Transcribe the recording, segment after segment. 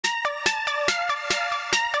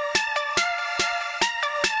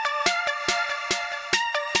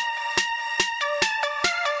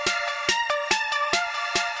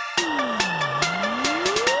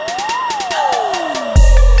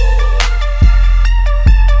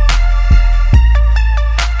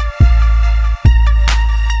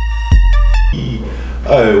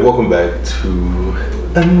Alright, welcome back to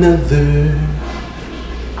another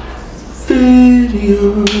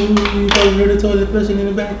video. You probably heard the toilet flushing in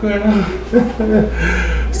the background.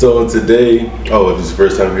 So today, if this is the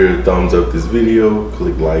first time here, thumbs up this video,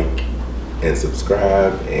 click like and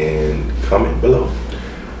subscribe and comment below.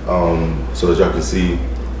 So as y'all can see,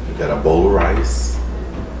 we got a bowl of rice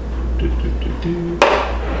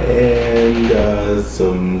and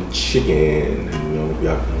some chicken. And,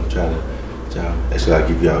 y'all can try to. Actually, I'll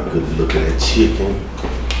give y'all a good look at that chicken.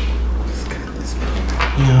 Just got this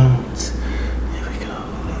out. There we go. I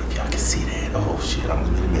don't know if y'all can see that. Oh shit, I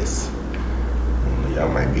almost made a mess. Y'all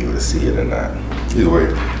might be able to see it or not. Either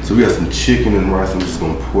way, so we got some chicken and rice. I'm just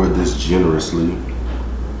gonna pour this generously.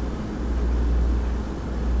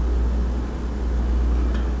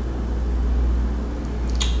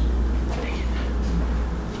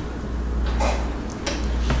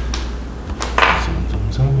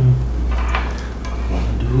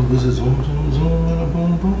 Zoom, zoom, zoom,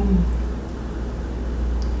 boom, boom.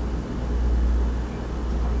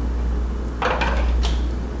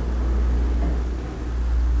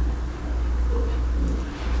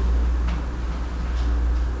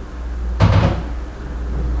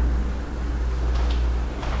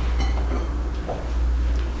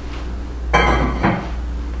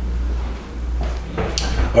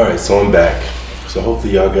 All right, so I'm back. So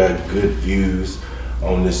hopefully y'all got good views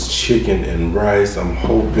on this chicken and rice. I'm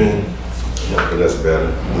hoping. Okay, that's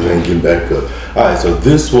better. We ain't getting back up. All right, so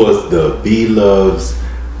this was the BLOVES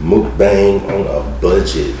mukbang on a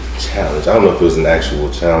budget challenge. I don't know if it was an actual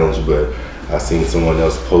challenge, but I seen someone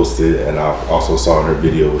else post it, and I also saw in her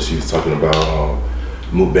video where she was talking about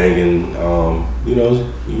mukbanging. You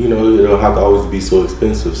know, it don't have to always be so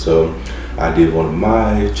expensive. So I did one of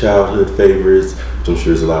my childhood favorites, which I'm sure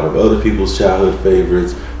there's a lot of other people's childhood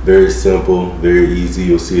favorites. Very simple, very easy.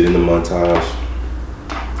 You'll see it in the montage.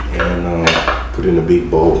 And put it in a big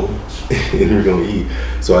bowl and we're gonna eat.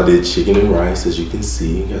 So I did chicken and rice, as you can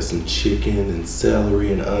see. Got some chicken and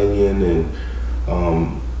celery and onion, and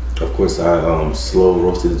of course I slow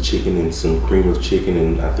roasted the chicken in some cream of chicken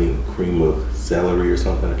and I think cream of celery or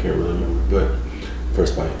something. I can't really remember. But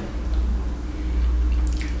first bite.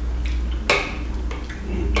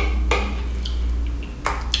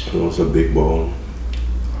 So it's a big bowl.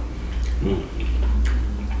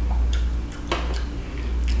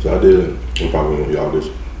 So I did it. I'm probably gonna y'all this.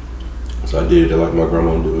 So I did it like my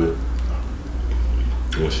grandma do it.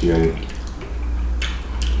 When she ain't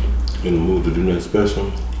in the mood to do nothing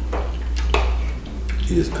special,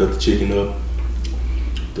 you just cut the chicken up,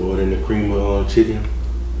 throw it in the cream of chicken.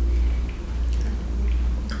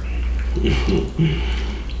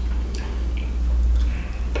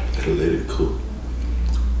 And let it cook.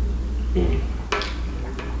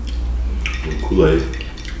 Kool-Aid.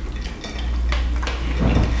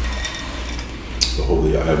 So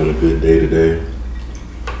hopefully y'all having a good day today.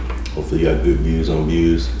 Hopefully you got good views on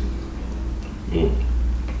views. And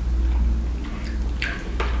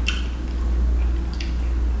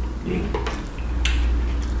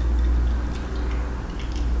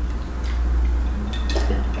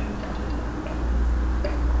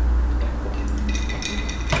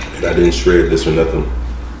I didn't shred this or nothing.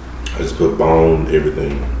 I just put bone,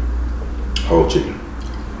 everything, whole chicken.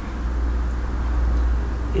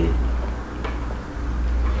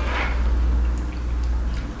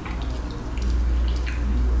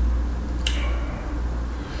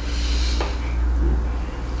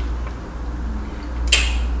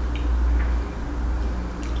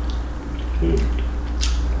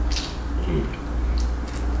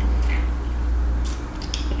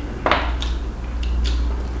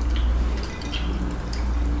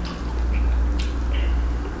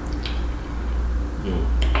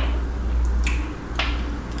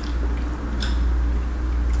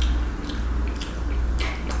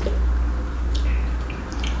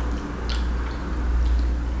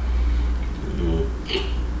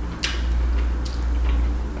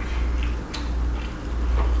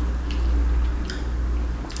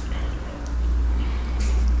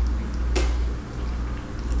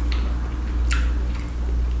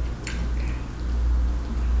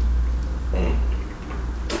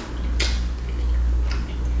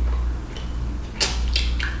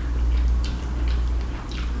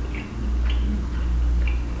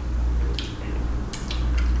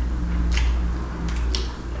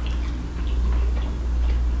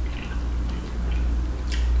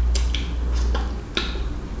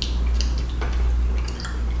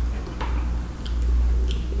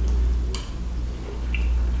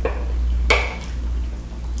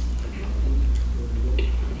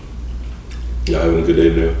 Y'all having a good day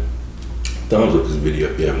today? Thumbs up this video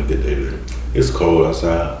if you're having a good day today. It's cold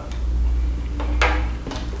outside.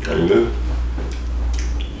 And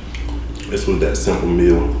this was that simple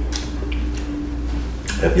meal.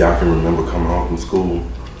 If y'all can remember coming home from school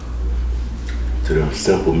to them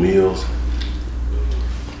simple meals,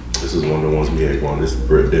 this is one of the ones we had going. This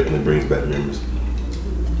bread definitely brings back memories.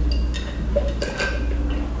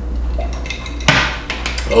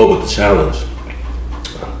 Oh, but the challenge.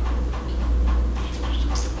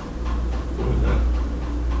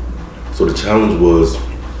 So the challenge was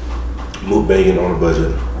mukbanging on a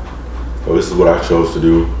budget. Well, this is what I chose to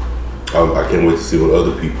do. I can't wait to see what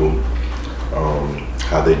other people,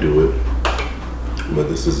 how they do it. But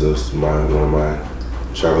this is just one of my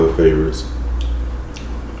childhood favorites.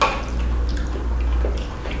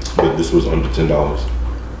 But this was under $10.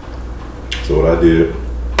 So what I did,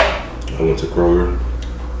 I went to Kroger.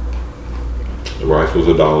 The rice was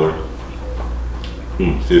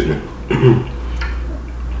 $1. Excuse me.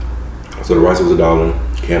 So the rice was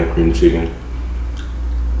 $1. Can of cream chicken,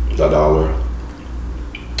 $1.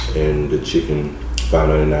 And the chicken,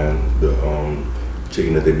 $5.99. The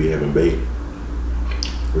chicken that they be having baked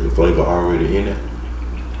with the flavor already in it.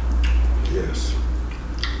 Yes.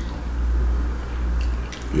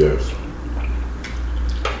 Yes.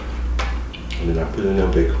 And then I put in there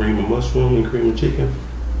that cream of mushroom and cream of chicken.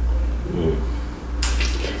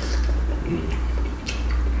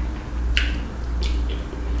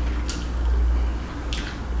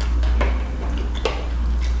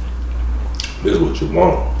 This is what you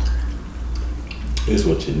want. This is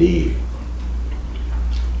what you need.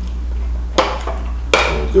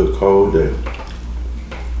 On a good cold day.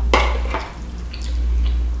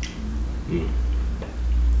 You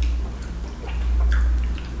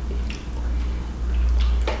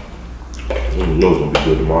know it's gonna be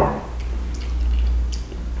good tomorrow.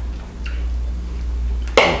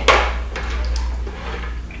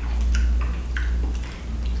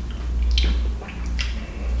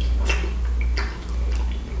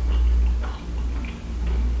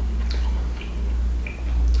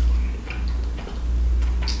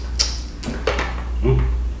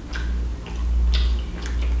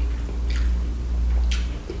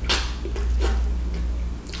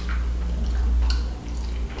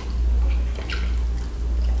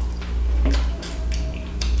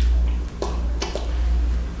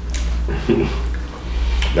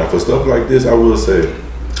 Now for stuff like this, I will say,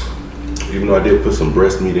 even though I did put some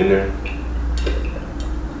breast meat in there,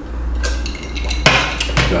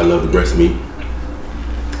 I love the breast meat.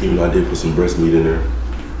 Even though I did put some breast meat in there,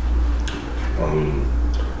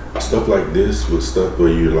 stuff like this with stuff where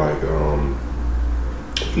you like,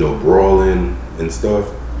 you know, broiling and stuff,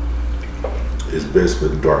 is best for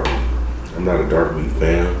the dark meat. I'm not a dark meat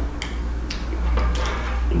fan,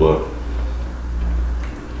 but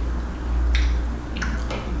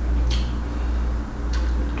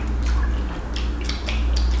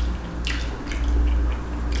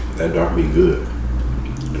that dark meat good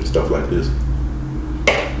and stuff like this.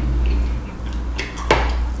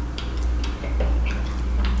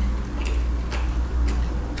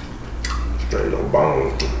 Straight no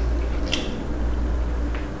bones.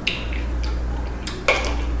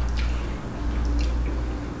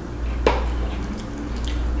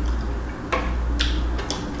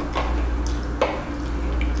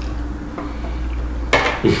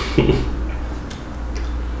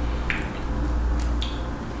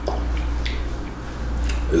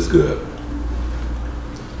 It's good.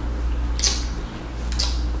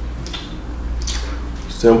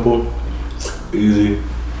 Simple, easy,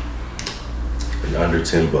 and under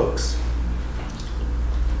 $10.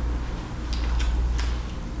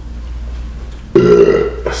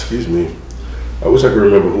 Excuse me. I wish I could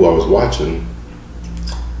remember who I was watching.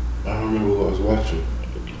 I don't remember who I was watching.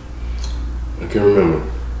 I can't remember.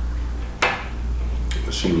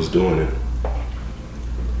 But she was doing it.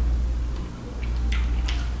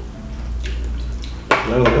 I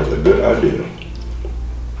think that's a good idea.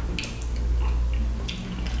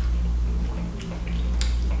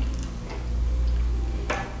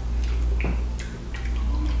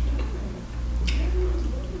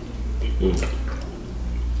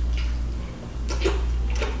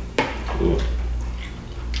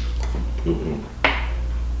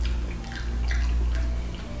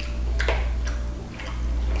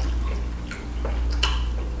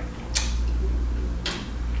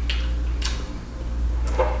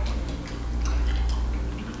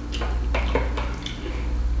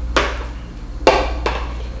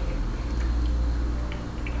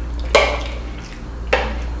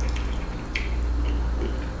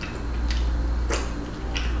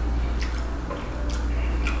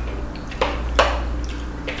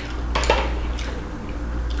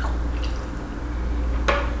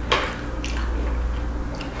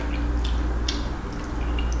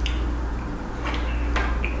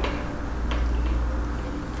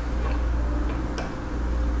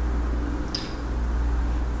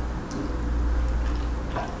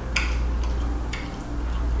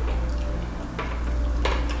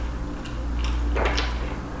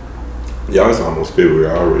 Y'all, it's almost February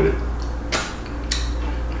already.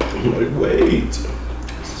 I'm like, wait.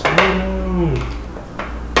 Slow down.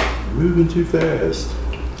 Moving too fast.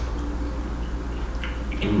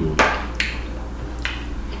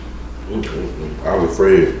 I was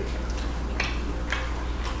afraid.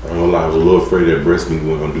 I don't know, I was a little afraid that breast meat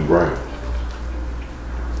wasn't gonna do right.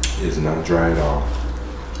 It's not dry at all.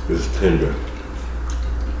 It's tender.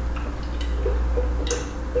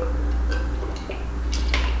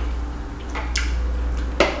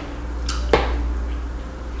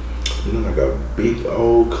 And then I got a big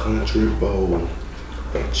old country bowl of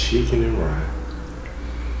chicken and rice.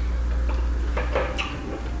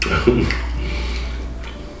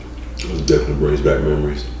 This definitely brings back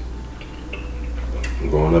memories.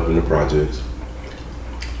 Growing up in the projects,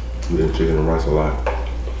 we did chicken and rice a lot.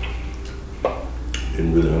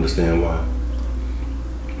 Didn't really understand why.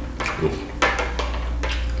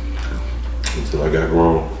 Until I got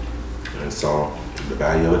grown and saw the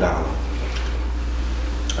value of a dollar.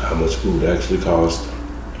 How much food actually cost.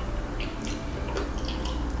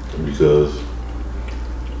 Because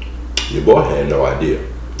your boy had no idea.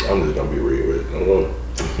 I'm just gonna be real with it.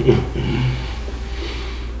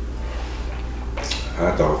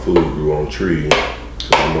 I thought food grew on trees.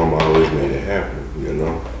 So my mama always made it happen, you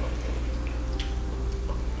know?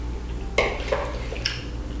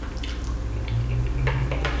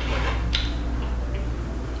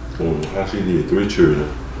 How she did 3 children.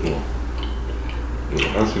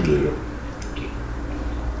 How she did it.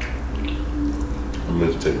 I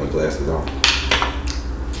meant to take my glasses off.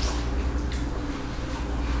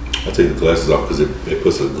 I take the glasses off because it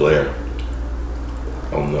puts a glare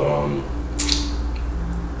on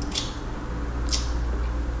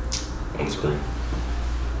the screen.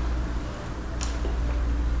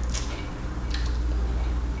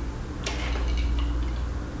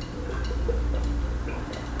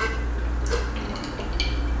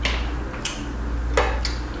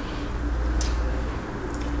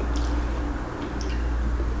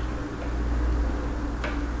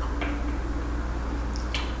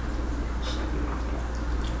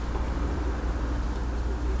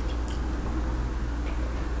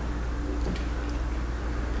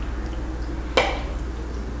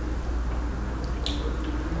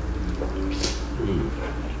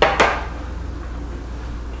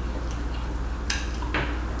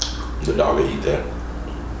 The dog will eat that.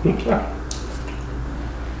 I'm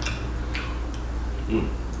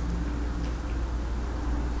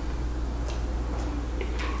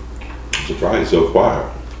surprised it's so quiet.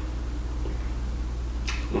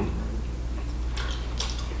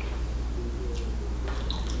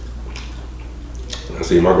 I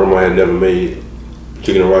see, my grandma had never made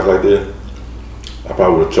chicken and rice like that. I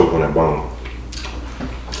probably would have choked on that bone.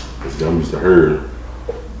 Because I'm used to her.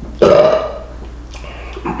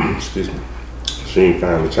 Excuse me. She ain't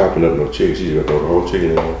finally chopping up no chicken. She's gonna throw the whole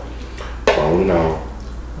chicken in, bone and all.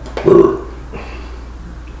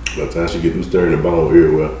 By the time she get through stirring the bone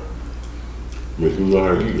very well, makes me want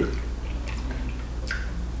her to eat it.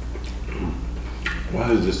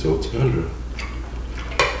 Why is this so tender?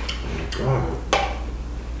 Oh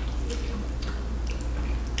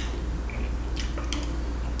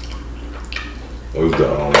my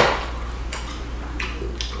God.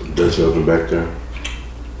 There's the Dutch oven back there.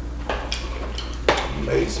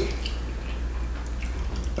 Amazing.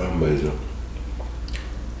 Amazing.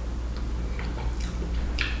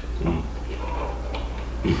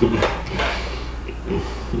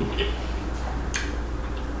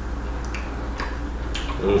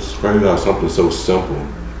 It's crazy how something so simple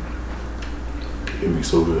can be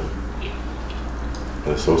so good.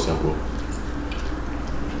 It's so simple.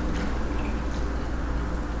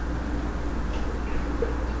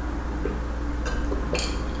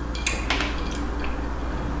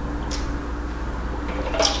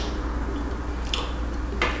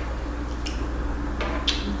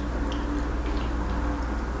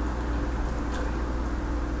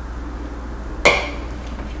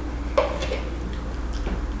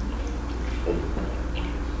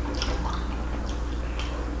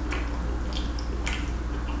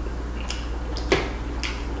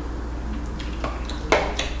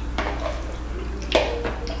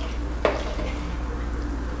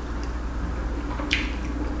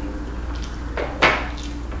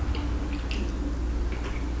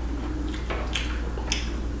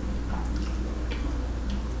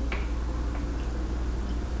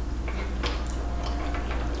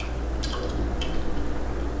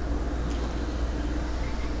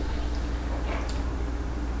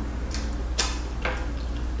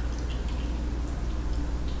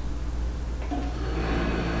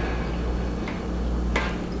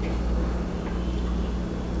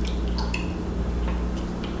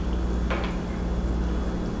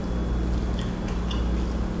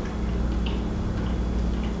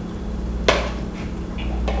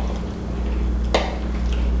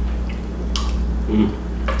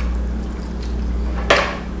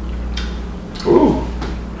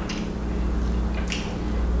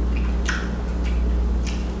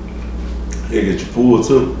 It get you full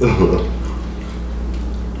too.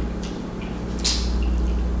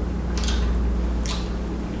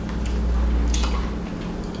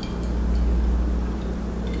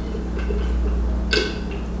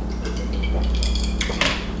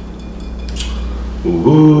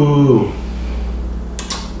 Ooh.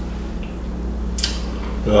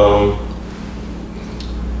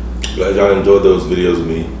 Glad y'all enjoyed those videos of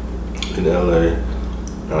me in LA.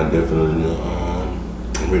 I definitely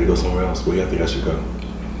I'm ready to go somewhere else. Where y'all think I should go?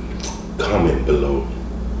 Comment below.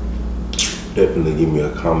 Definitely give me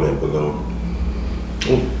a comment below.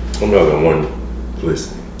 I'm not got one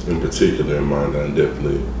place in particular in mind that I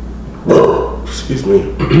definitely excuse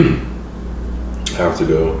me have to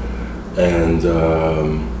go. And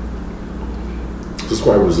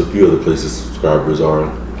subscribers, a few other places subscribers are.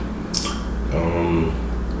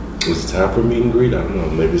 Is it time for a meet and greet? I don't know.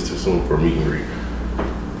 Maybe it's too soon for a meet and greet.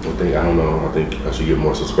 I don't know. I think I should get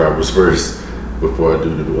more subscribers first before I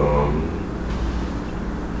do the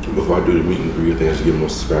meet and greet. I think I should get more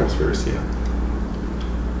subscribers first. Yeah,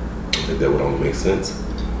 I think that would only make sense.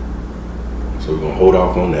 So we're gonna hold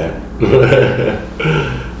off on that.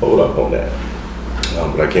 Hold off on that.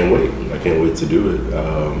 But I can't wait. I can't wait to do it.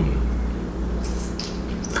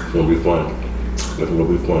 It's gonna be fun. It's gonna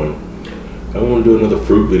be fun. I want to do another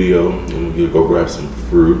fruit video. I'm gonna go grab some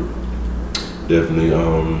fruit. Definitely,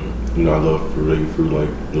 you know, I love fruit. I eat fruit like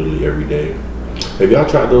literally every day. Have y'all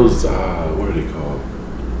tried those, what are they called?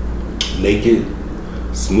 Naked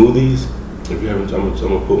smoothies? If you haven't, I'm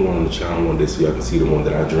gonna put one on the channel one day so y'all can see the one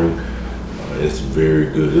that I drink. It's very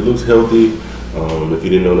good. It looks healthy. If you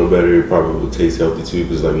didn't know no better, it probably would taste healthy too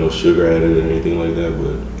because like no sugar added or anything like that,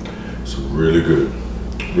 but it's really good.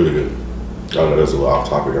 Really good. I know that's a little off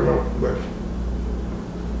topic, I know, but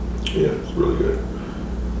yeah, it's really good.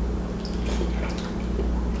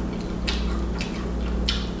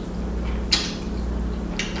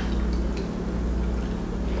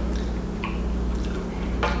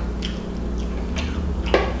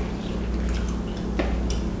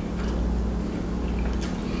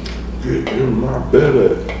 Get in my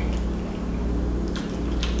belly.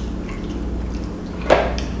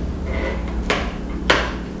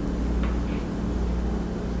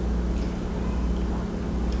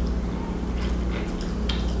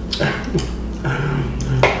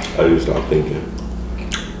 I need to stop thinking.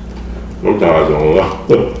 Sometimes I don't know.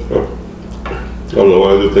 I don't know what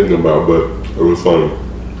I was just thinking about, but it was funny.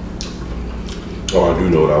 Oh, I do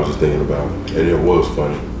know what I was just thinking about, and it was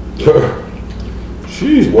funny.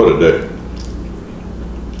 Jeez, what a day.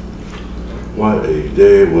 What a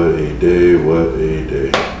day, what a day, what a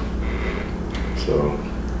day. So,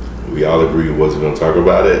 we all agreed we wasn't going to talk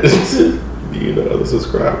about it. You know, other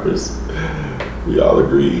subscribers. We all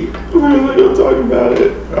agreed we wasn't going to talk about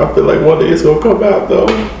it. I feel like one day it's going to come out, though.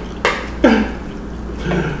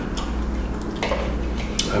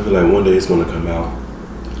 I feel like one day it's going to come out.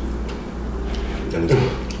 And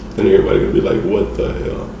everybody going to be like, what the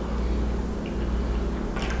hell?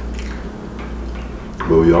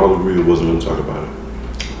 But we all agreed we wasn't going to talk about it.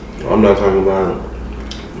 I'm not talking about it.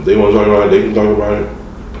 If they want to talk about it, they can talk about it.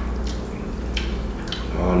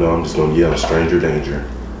 Oh no, I'm just going to yell, stranger danger.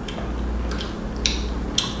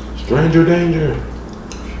 Stranger danger.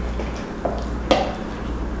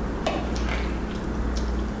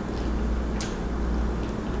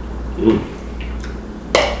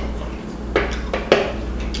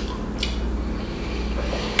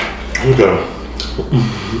 Okay.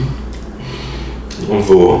 I'm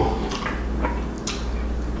full.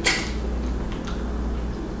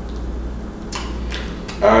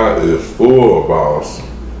 I is full, boss.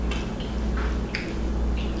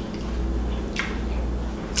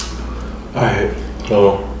 Alright,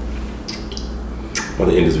 so I'm going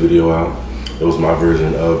to end this video out. It was my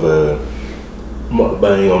version of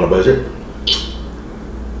mukbang on a budget.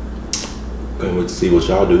 Can't wait to see what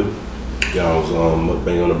y'all do. Y'all's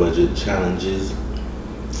mukbang on a budget challenges.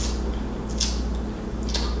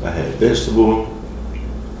 I had vegetable,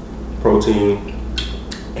 protein,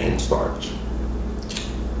 and starch.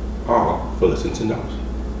 All for less than $10.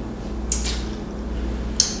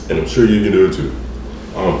 And I'm sure you can do it too.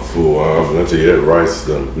 I'm full. I tell you, that rice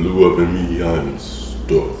done blew up in me. I'm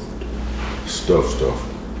stuffed. Stuffed.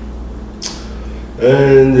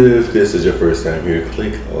 And if this is your first time here,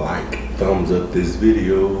 click like, thumbs up this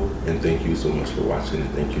video, and thank you so much for watching.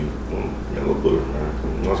 And thank you, yellow butter.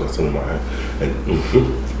 I was just telling my eye. And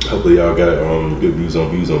hopefully y'all got good views on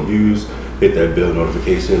views. Hit that bell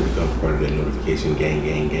notification, become part of that notification gang,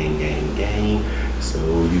 so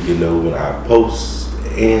you can know when I post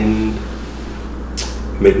and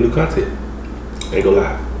make new content and go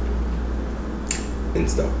live and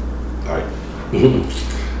stuff. Alright.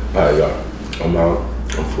 Alright, y'all. I'm out.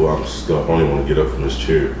 I'm full. I'm stuck. I don't even want to get up from this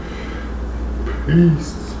chair.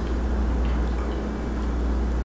 Peace.